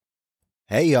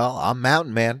Hey, y'all, I'm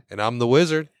Mountain Man. And I'm the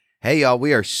Wizard. Hey, y'all,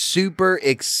 we are super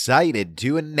excited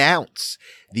to announce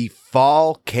the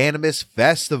Fall Cannabis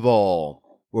Festival,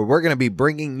 where we're going to be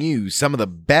bringing you some of the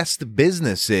best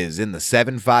businesses in the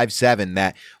 757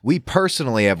 that we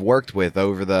personally have worked with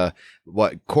over the,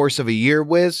 course of a year,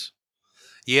 Wiz?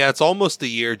 Yeah, it's almost a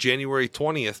year, January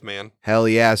 20th, man. Hell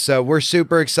yeah. So we're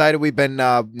super excited. We've been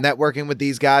networking with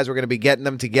these guys. We're going to be getting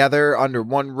them together under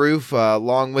one roof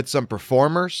along with some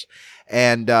performers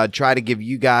and try to give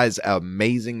you guys an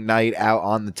amazing night out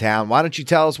on the town. Why don't you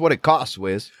tell us what it costs,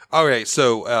 Wiz? All right,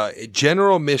 so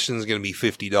general admission is going to be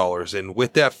 $50. And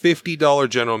with that $50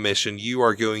 general admission, you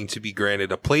are going to be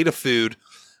granted a plate of food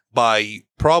by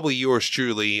probably yours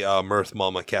truly, Mirth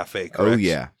Mama Cafe, correct? Oh,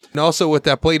 yeah. And also with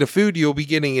that plate of food, you'll be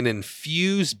getting an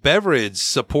infused beverage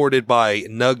supported by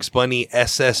Nugs Bunny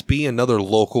SSB, another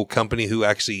local company who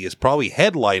actually is probably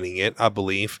headlining it, I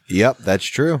believe. Yep, that's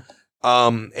true.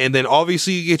 And then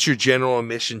obviously you get your general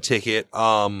admission ticket.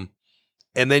 And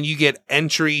then you get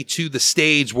entry to the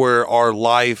stage where our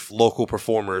live local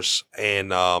performers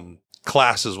and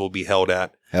classes will be held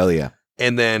at. Hell yeah.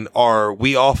 And then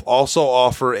we also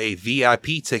offer a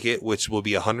VIP ticket, which will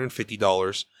be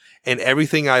 $150. And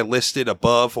everything I listed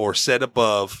above or said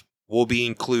above will be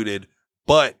included.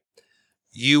 But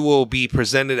you will be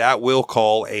presented at will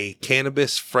call a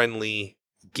cannabis-friendly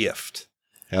gift.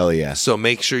 Hell yeah. So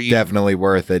make sure you... Definitely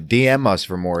worth it. DM us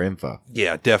for more info.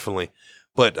 Yeah, definitely.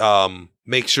 But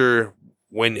make sure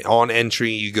when on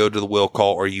entry you go to the will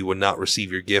call or you will not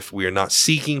receive your gift. We are not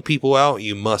seeking people out.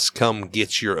 You must come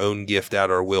get your own gift at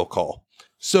our will call.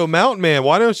 So Mountain Man,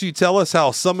 why don't you tell us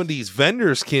how some of these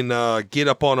vendors can get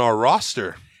up on our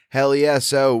roster? Hell yeah.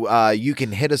 So you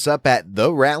can hit us up at the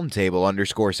roundtable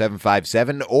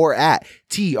 _757 or at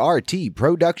TRT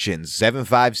Productions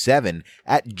 757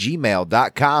 at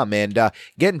gmail.com and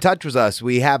get in touch with us.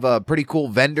 We have a pretty cool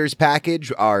vendors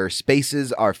package. Our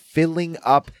spaces are filling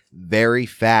up very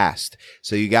fast.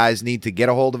 So you guys need to get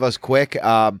a hold of us quick.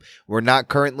 We're not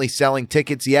currently selling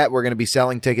tickets yet. We're going to be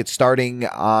selling tickets starting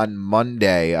on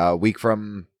Monday, a week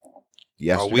from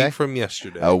yesterday.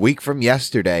 A week from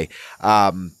yesterday.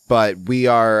 But we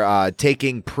are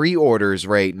taking pre-orders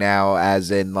right now,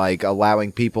 as in like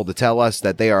allowing people to tell us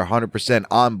that they are 100%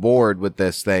 on board with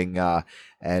this thing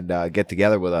and get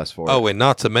together with us for it. Oh, and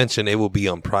not to mention it will be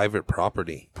on private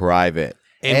property. Private.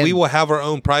 And we will have our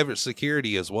own private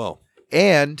security as well.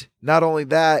 And not only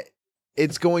that,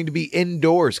 it's going to be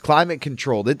indoors, climate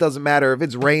controlled. It doesn't matter if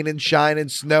it's raining, shining,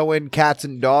 snowing, cats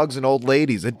and dogs and old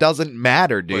ladies. It doesn't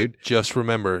matter, dude. But just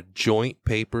remember, joint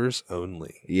papers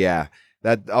only. Yeah.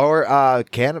 That or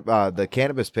the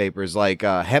cannabis papers, like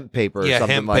hemp paper or something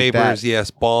hemp like papers, that.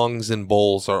 yes. Bongs and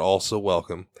bowls are also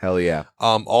welcome. Hell yeah.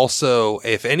 Also,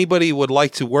 if anybody would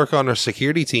like to work on our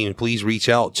security team, please reach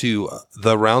out to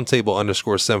the roundtable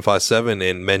 _757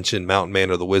 and mention Mountain Man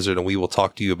or the Wizard, and we will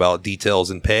talk to you about details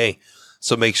and pay.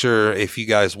 So make sure if you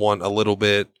guys want a little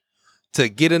bit to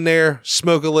get in there,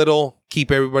 smoke a little, keep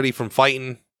everybody from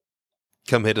fighting,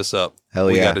 come hit us up. Hell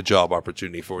we yeah. got a job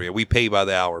opportunity for you. We pay by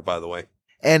the hour, by the way.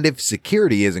 And if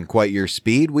security isn't quite your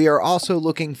speed, we are also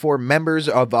looking for members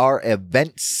of our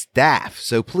event staff.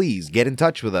 So please get in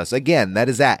touch with us. Again, that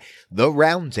is at the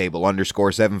roundtable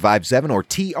 _757 or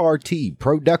TRT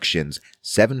Productions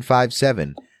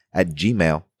 757 at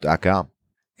gmail.com.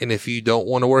 And if you don't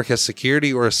want to work as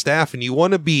security or a staff and you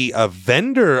want to be a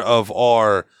vendor of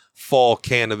our Fall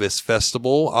Cannabis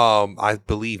Festival, I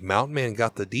believe Mountain Man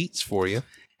got the deets for you.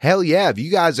 Hell yeah. If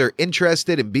you guys are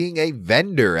interested in being a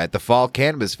vendor at the Fall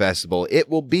Cannabis Festival, it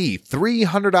will be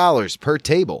 $300 per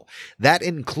table. That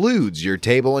includes your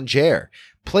table and chair,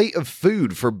 plate of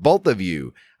food for both of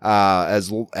you,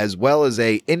 as well as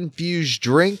a infused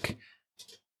drink,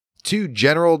 2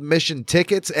 general admission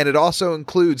tickets, and it also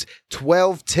includes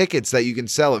 12 tickets that you can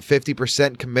sell at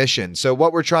 50% commission. So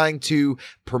what we're trying to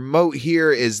promote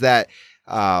here is that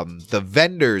the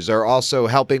vendors are also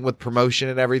helping with promotion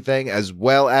and everything, as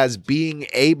well as being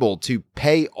able to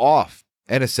pay off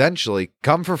and essentially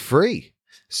come for free.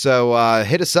 So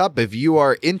hit us up if you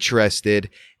are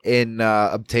interested in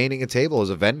obtaining a table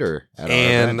as a vendor at our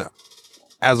event.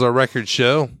 As our records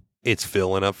show, it's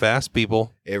filling up fast,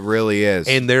 people. It really is.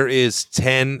 And there is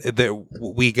 10 that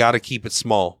we got to keep it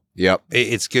small. Yep.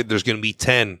 It's good. There's going to be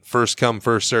 10 first come,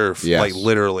 first serve, like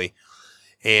literally.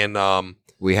 And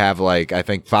we have like, I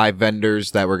think 5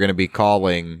 vendors that we're going to be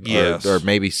calling, or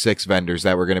maybe 6 vendors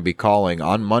that we're going to be calling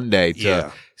on Monday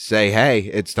to say, hey,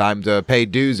 it's time to pay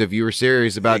dues if you were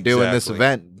serious about doing this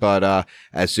event. But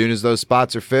as soon as those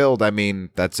spots are filled, I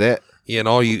mean, that's it. Yeah, and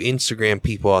all you Instagram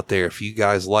people out there, if you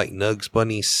guys like Nugs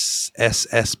Bunny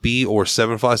SSB or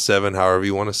 757, however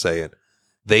you want to say it,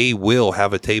 they will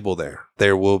have a table there.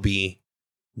 There will be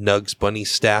Nugs Bunny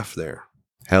staff there.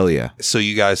 Hell yeah. So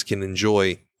you guys can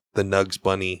enjoy the Nugs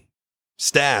Bunny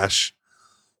stash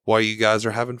while you guys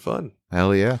are having fun.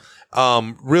 Hell yeah.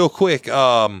 Real quick,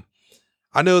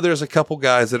 I know there's a couple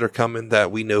guys that are coming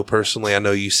that we know personally. I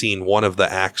know you've seen one of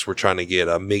the acts we're trying to get,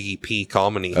 Miggy P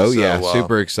Comedy. Oh, yeah.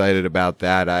 Super excited about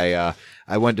that.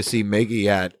 I went to see Miggy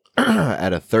at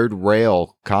at a Third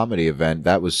Rail comedy event.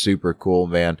 That was super cool,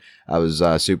 man. I was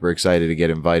super excited to get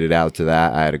invited out to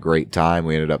that. I had a great time.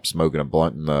 We ended up smoking a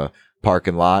blunt in the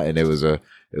parking lot, and it was a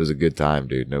good time,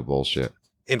 dude. No bullshit.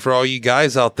 And for all you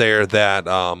guys out there that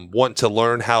want to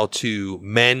learn how to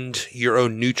mend your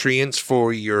own nutrients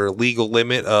for your legal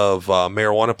limit of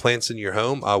marijuana plants in your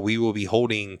home, we will be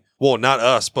holding, well, not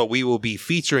us, but we will be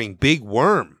featuring Big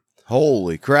Worm.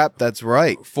 Holy crap, that's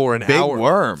right. For an Big hour.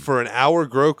 Worm. For an hour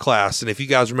grow class. And if you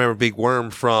guys remember Big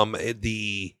Worm from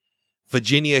the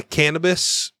Virginia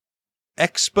Cannabis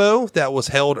Expo that was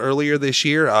held earlier this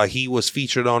year, he was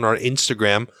featured on our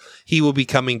Instagram. He will be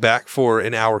coming back for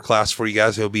an hour class for you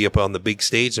guys. He'll be up on the big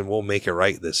stage, and we'll make it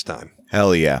right this time.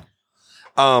 Hell yeah.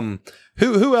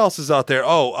 Who else is out there?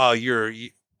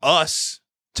 Us.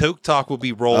 Toke Talk will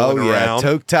be rolling around.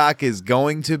 Toke Talk is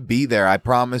going to be there. I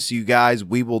promise you guys,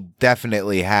 we will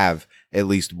definitely have at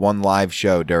least one live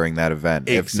show during that event.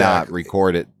 Exactly. If not,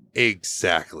 record it.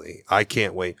 Exactly. I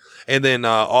can't wait. And then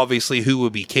obviously who will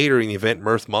be catering the event?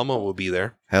 Mirth Mama will be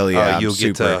there. Hell yeah. I'm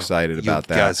super excited about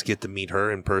that. You guys get to meet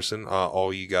her in person.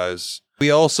 All you guys. We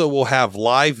also will have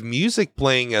live music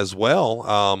playing as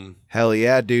well. Hell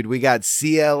yeah, dude. We got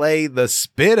CLA the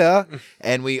Spitta,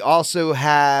 and we also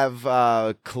have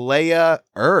Kalea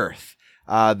Earth.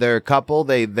 They're a couple.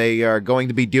 They are going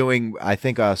to be doing, I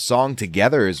think, a song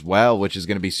together as well, which is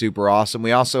going to be super awesome.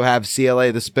 We also have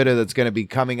CLA the Spitta that's going to be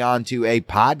coming on to a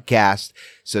podcast,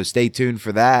 so stay tuned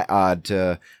for that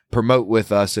to promote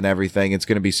with us and everything. It's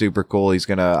going to be super cool. He's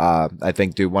going to, I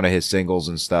think, do one of his singles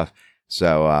and stuff.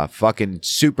 So fucking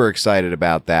super excited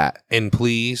about that. And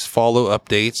please follow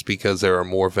updates because there are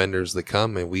more vendors that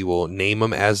come, and we will name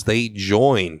them as they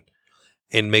join.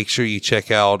 And make sure you check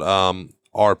out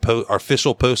our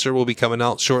official poster will be coming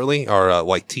out shortly,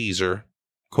 our teaser,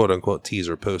 quote unquote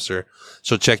teaser poster.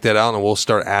 So check that out, and we'll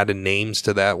start adding names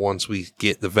to that once we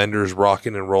get the vendors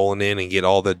rocking and rolling in and get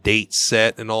all the dates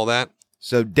set and all that.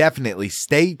 So definitely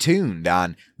stay tuned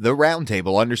on the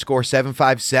Roundtable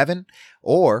 _757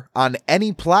 or on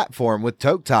any platform with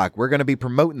Toke Talk. We're going to be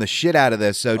promoting the shit out of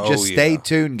this. So just stay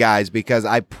tuned, guys, because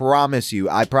I promise you,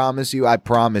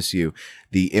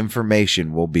 the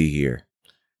information will be here.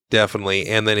 Definitely.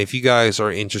 And then if you guys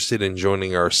are interested in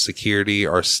joining our security,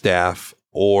 our staff,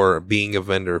 or being a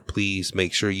vendor, please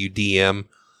make sure you DM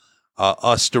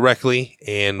us directly,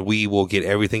 and we will get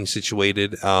everything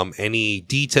situated. Any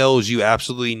details you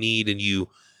absolutely need and you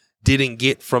didn't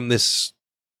get from this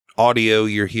audio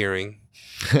you're hearing,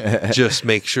 just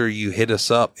make sure you hit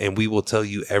us up, and we will tell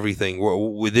you everything.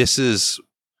 This is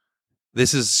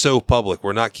so public.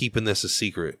 We're not keeping this a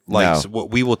secret.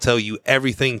 We will tell you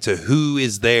everything to who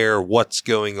is there, what's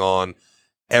going on,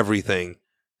 everything.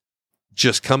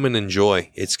 Just come and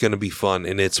enjoy. It's going to be fun,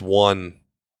 and it's one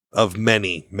of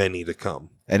many, many to come.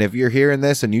 And if you're hearing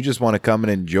this and you just want to come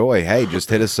and enjoy, hey, just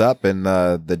hit us up in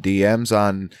the DMs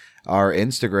on our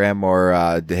Instagram, or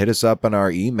hit us up on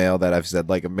our email that I've said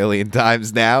like a million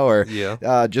times now, or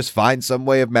just find some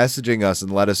way of messaging us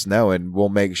and let us know, and we'll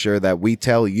make sure that we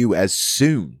tell you as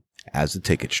soon as the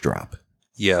tickets drop.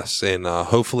 Yes, and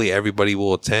hopefully everybody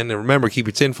will attend. And remember, keep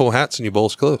your tinfoil hats and your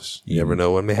bowls close. You never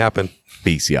know what may happen.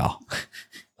 Peace, y'all.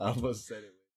 I almost said it.